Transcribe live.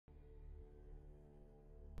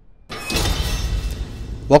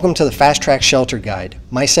Welcome to the Fast Track Shelter Guide.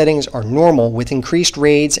 My settings are normal with increased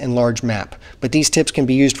raids and large map, but these tips can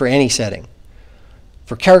be used for any setting.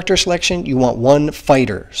 For character selection, you want one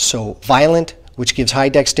fighter, so violent, which gives high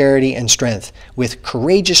dexterity and strength, with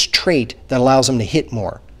courageous trait that allows them to hit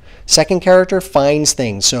more. Second character finds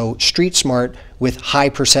things, so street smart with high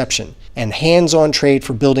perception, and hands-on trait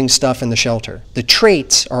for building stuff in the shelter. The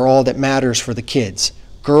traits are all that matters for the kids.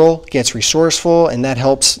 Girl gets resourceful, and that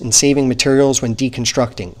helps in saving materials when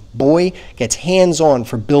deconstructing. Boy gets hands-on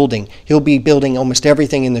for building. He'll be building almost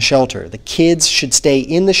everything in the shelter. The kids should stay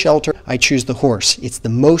in the shelter. I choose the horse. It's the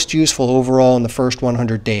most useful overall in the first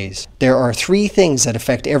 100 days. There are 3 things that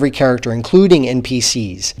affect every character, including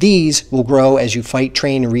NPCs. These will grow as you fight,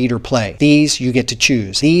 train, read, or play. These you get to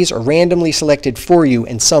choose. These are randomly selected for you,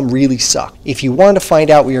 and some really suck. If you want to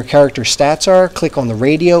find out what your character's stats are, click on the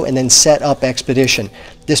radio and then set up Expedition.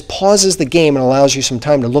 This pauses the game and allows you some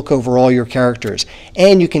time to look over all your characters.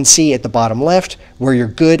 And you can see at the bottom left where your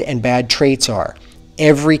good and bad traits are.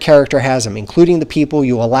 Every character has them, including the people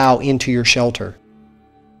you allow into your shelter.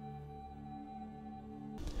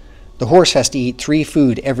 The horse has to eat 3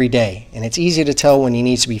 food every day, and it's easy to tell when he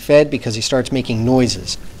needs to be fed because he starts making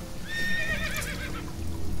noises.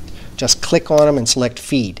 Just click on him and select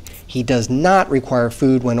Feed. He does not require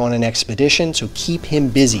food when on an expedition, so keep him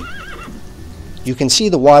busy. You can see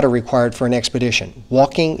the water required for an expedition.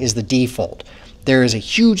 Walking is the default. There is a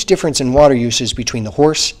huge difference in water usage between the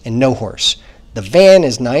horse and no horse. The van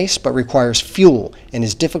is nice but requires fuel and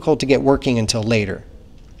is difficult to get working until later.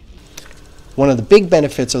 One of the big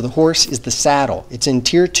benefits of the horse is the saddle. It's in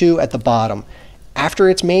Tier 2 at the bottom. After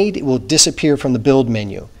it's made, it will disappear from the build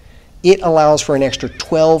menu. It allows for an extra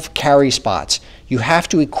 12 carry spots. You have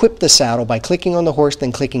to equip the saddle by clicking on the horse,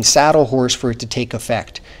 then clicking Saddle Horse for it to take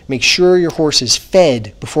effect. Make sure your horse is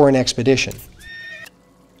fed before an expedition.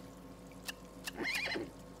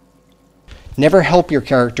 Never help your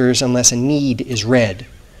characters unless a need is read.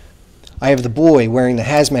 I have the boy wearing the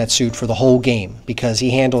hazmat suit for the whole game because he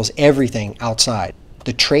handles everything outside.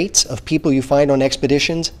 The traits of people you find on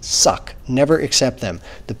expeditions suck. Never accept them.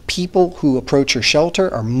 The people who approach your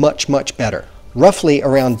shelter are much, much better. Roughly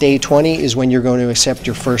around day 20 is when you're going to accept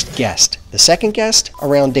your first guest. The second guest,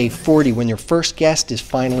 around day 40, when your first guest is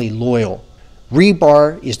finally loyal.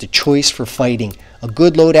 Rebar is the choice for fighting. A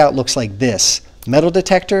good loadout looks like this. Metal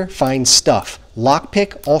detector finds stuff.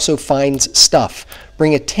 Lockpick also finds stuff.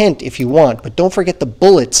 Bring a tent if you want, but don't forget the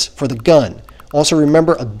bullets for the gun. Also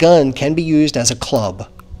remember, a gun can be used as a club.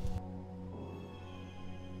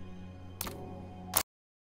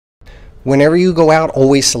 Whenever you go out,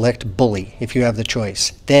 always select Bully if you have the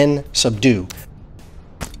choice. Then Subdue.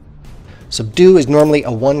 Subdue is normally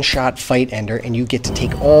a one-shot fight ender, and you get to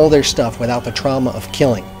take all their stuff without the trauma of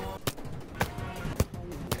killing.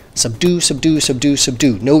 Subdue, subdue, subdue,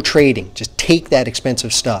 subdue. No trading. Just take that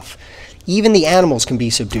expensive stuff. Even the animals can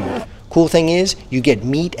be subdued. Cool thing is, you get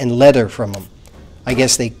meat and leather from them. I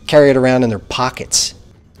guess they carry it around in their pockets.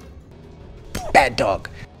 Bad dog.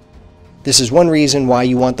 This is one reason why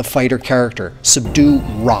you want the fighter character. Subdue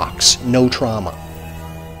rocks. No trauma.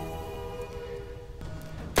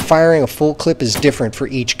 Firing a full clip is different for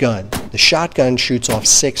each gun. The shotgun shoots off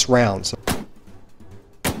 6 rounds.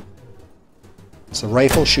 The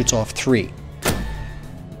rifle shoots off 3.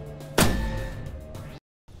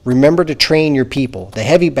 Remember to train your people. The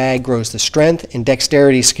heavy bag grows the strength and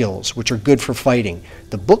dexterity skills, which are good for fighting.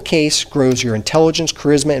 The bookcase grows your intelligence,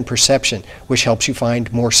 charisma, and perception, which helps you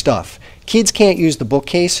find more stuff. Kids can't use the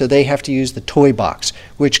bookcase, so they have to use the toy box,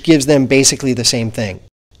 which gives them basically the same thing.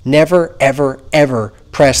 Never, ever, ever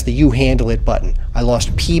press the "you handle it" button. I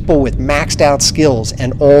lost people with maxed out skills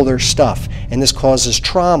and all their stuff, and this causes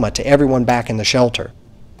trauma to everyone back in the shelter.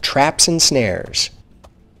 Traps and snares.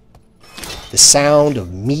 The sound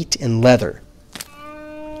of meat and leather.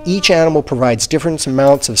 Each animal provides different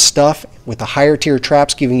amounts of stuff, with the higher tier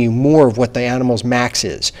traps giving you more of what the animal's max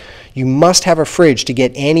is. You must have a fridge to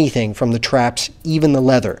get anything from the traps, even the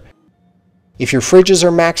leather. If your fridges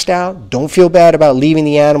are maxed out, don't feel bad about leaving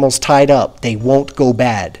the animals tied up. They won't go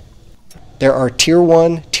bad. There are Tier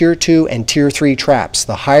 1, Tier 2, and Tier 3 traps.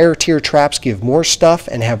 The higher tier traps give more stuff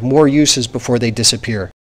and have more uses before they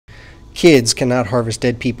disappear. Kids cannot harvest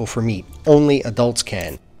dead people for meat. Only adults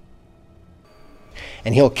can.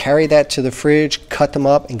 And he'll carry that to the fridge, cut them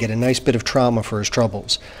up, and get a nice bit of trauma for his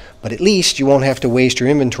troubles. But at least you won't have to waste your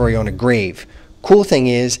inventory on a grave. Cool thing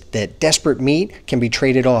is that desperate meat can be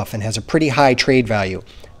traded off and has a pretty high trade value.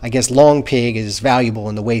 I guess long pig is valuable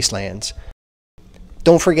in the wastelands.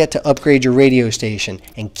 Don't forget to upgrade your radio station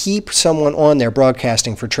and keep someone on there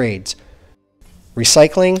broadcasting for trades.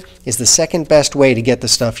 Recycling is the second best way to get the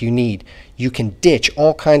stuff you need. You can ditch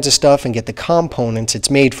all kinds of stuff and get the components it's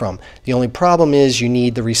made from. The only problem is you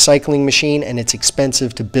need the recycling machine and it's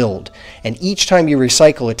expensive to build. And each time you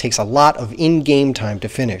recycle, it takes a lot of in-game time to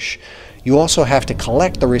finish. You also have to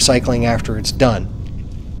collect the recycling after it's done.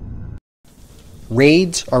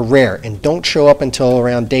 Raids are rare and don't show up until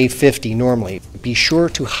around day 50 normally. Be sure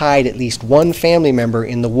to hide at least one family member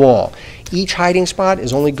in the wall. Each hiding spot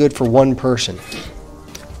is only good for one person.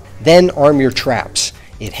 Then arm your traps.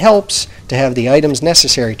 It helps to have the items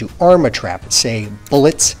necessary to arm a trap, say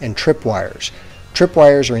bullets and tripwires.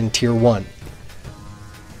 Tripwires are in Tier 1.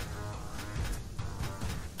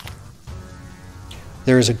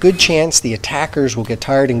 There is a good chance the attackers will get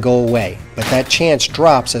tired and go away, but that chance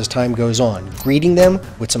drops as time goes on. Greeting them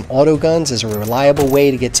with some autoguns is a reliable way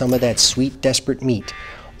to get some of that sweet, desperate meat.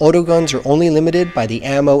 Autoguns are only limited by the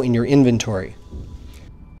ammo in your inventory.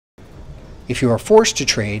 If you are forced to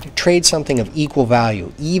trade, trade something of equal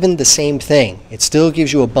value, even the same thing. It still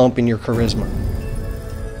gives you a bump in your charisma.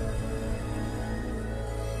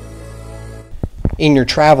 In your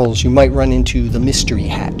travels, you might run into the mystery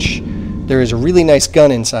hatch. There is a really nice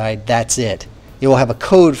gun inside, that's it. It will have a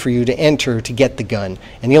code for you to enter to get the gun,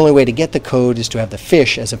 and the only way to get the code is to have the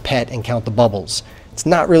fish as a pet and count the bubbles. It's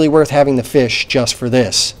not really worth having the fish just for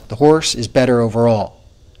this. The horse is better overall.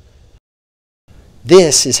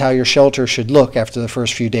 This is how your shelter should look after the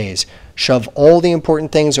first few days. Shove all the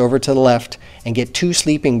important things over to the left and get 2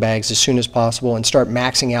 sleeping bags as soon as possible and start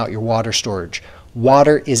maxing out your water storage.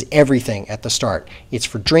 Water is everything at the start. It's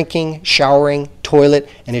for drinking, showering, toilet,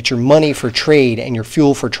 and it's your money for trade and your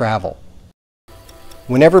fuel for travel.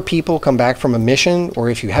 Whenever people come back from a mission, or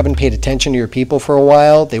if you haven't paid attention to your people for a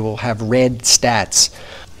while, they will have red stats.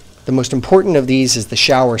 The most important of these is the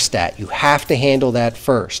shower stat. You have to handle that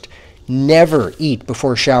first. Never eat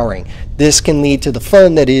before showering. This can lead to the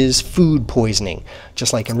fun that is food poisoning.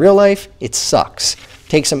 Just like in real life, it sucks.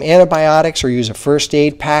 Take some antibiotics or use a first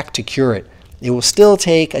aid pack to cure it. It will still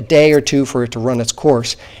take a day or two for it to run its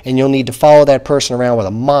course, and you'll need to follow that person around with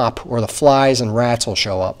a mop or the flies and rats will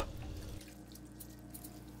show up.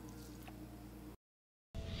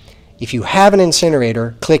 If you have an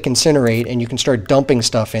incinerator, click Incinerate and you can start dumping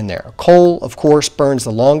stuff in there. Coal, of course, burns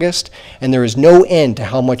the longest, and there is no end to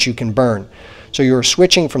how much you can burn. So you are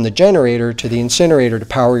switching from the generator to the incinerator to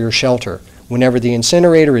power your shelter. Whenever the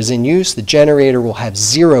incinerator is in use, the generator will have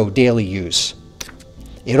 0 daily use.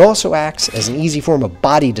 It also acts as an easy form of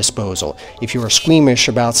body disposal if you are squeamish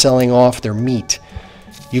about selling off their meat.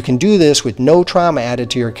 You can do this with no trauma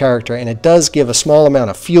added to your character, and it does give a small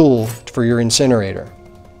amount of fuel for your incinerator.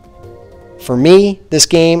 For me, this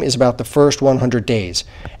game is about the first 100 days.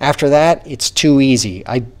 After that, it's too easy.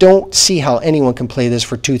 I don't see how anyone can play this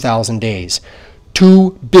for 2,000 days.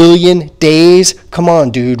 2 billion days? Come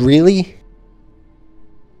on, dude, really?